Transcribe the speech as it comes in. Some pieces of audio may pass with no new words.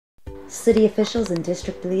City officials and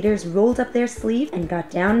district leaders rolled up their sleeves and got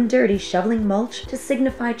down and dirty shoveling mulch to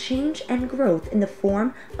signify change and growth in the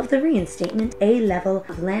form of the reinstatement A level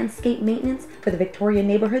of landscape maintenance for the Victoria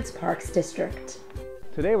Neighborhoods Parks District.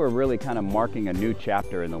 Today we're really kind of marking a new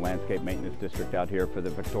chapter in the landscape maintenance district out here for the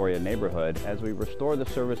Victoria neighborhood as we restore the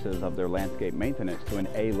services of their landscape maintenance to an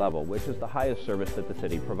A level, which is the highest service that the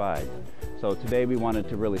city provides. So today we wanted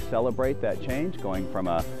to really celebrate that change, going from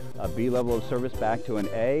a B level of service back to an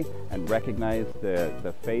A, and recognize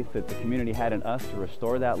the faith that the community had in us to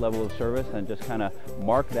restore that level of service, and just kind of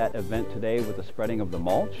mark that event today with the spreading of the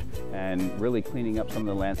mulch and really cleaning up some of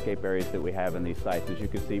the landscape areas that we have in these sites. As you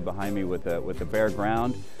can see behind me with the bare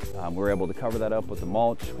ground, we're able to cover that up with the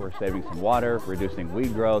mulch. We're saving some water, reducing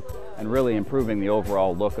weed growth, and really improving the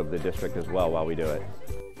overall look of the district as well while we do it.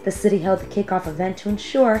 The city held the kickoff event to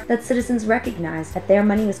ensure that citizens recognized that their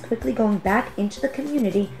money was quickly going back into the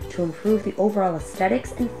community to improve the overall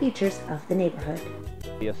aesthetics and features of the neighborhood.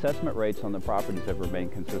 The assessment rates on the properties have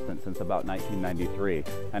remained consistent since about 1993,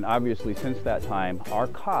 and obviously since that time our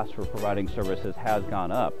cost for providing services has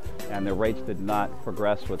gone up, and the rates did not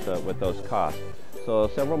progress with those costs. So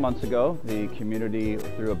several months ago, the community,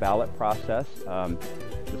 through a ballot process,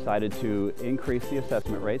 decided to increase the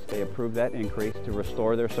assessment rates. They approved that increase to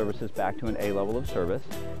restore their services back to an A level of service.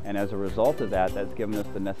 And as a result of that, that's given us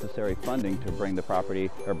the necessary funding to bring the property,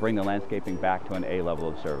 or bring the landscaping back to an A level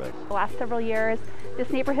of service. The last several years, this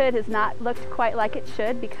neighborhood has not looked quite like it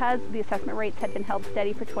should because the assessment rates had been held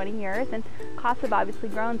steady for 20 years and costs have obviously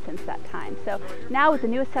grown since that time. So now with the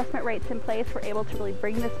new assessment rates in place, we're able to really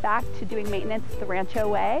bring this back to doing maintenance the Rancho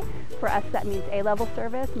way. For us, that means A level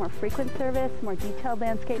service, more frequent service, more detailed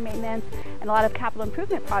landscape maintenance, and a lot of capital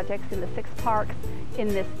improvement projects in the 6 parks in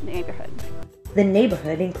this neighborhood. The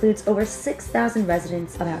neighborhood includes over 6,000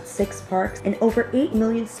 residents, about 6 parks, and over 8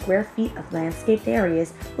 million square feet of landscaped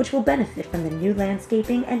areas, which will benefit from the new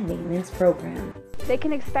landscaping and maintenance program. They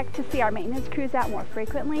can expect to see our maintenance crews out more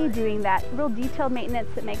frequently, doing that real detailed maintenance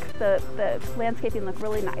that makes the landscaping look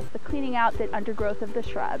really nice. The cleaning out the undergrowth of the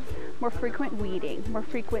shrubs, more frequent weeding, more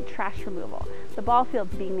frequent trash removal, the ball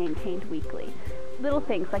fields being maintained weekly, little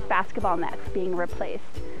things like basketball nets being replaced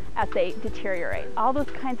as they deteriorate. All those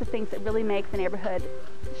kinds of things that really make the neighborhood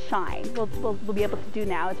shine, we'll be able to do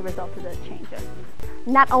now as a result of the changes.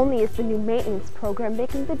 Not only is the new maintenance program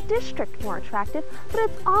making the district more attractive, but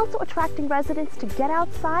it's also attracting residents to get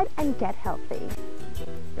outside and get healthy.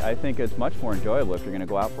 I think it's much more enjoyable if you're going to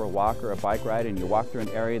go out for a walk or a bike ride and you walk through an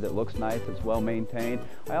area that looks nice, it's well maintained.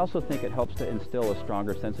 I also think it helps to instill a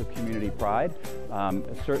stronger sense of community pride.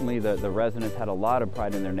 Certainly the residents had a lot of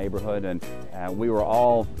pride in their neighborhood, and we were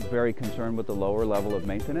all very concerned with the lower level of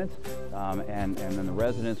maintenance, and then the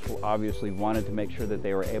residents obviously wanted to make sure that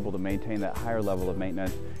they were able to maintain that higher level of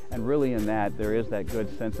maintenance, and really in that there is that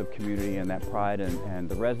good sense of community and that pride, and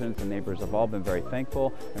the residents and neighbors have all been very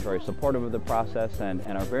thankful and very supportive of the process, and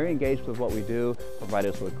are very engaged with what we do, provide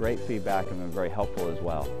us with great feedback, and been very helpful as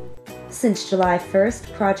well. Since July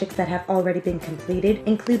 1st, projects that have already been completed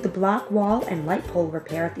include the block wall and light pole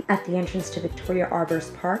repair at the entrance to Victoria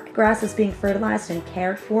Arborist Park. Grass is being fertilized and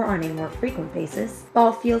cared for on a more frequent basis.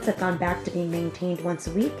 Ball fields have gone back to being maintained once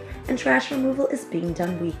a week, and trash removal is being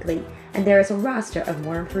done weekly. And there is a roster of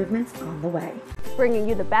more improvements on the way. Bringing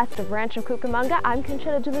you the best of Rancho Cucamonga, I'm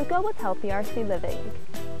Concetta DeLuco with Healthy RC Living.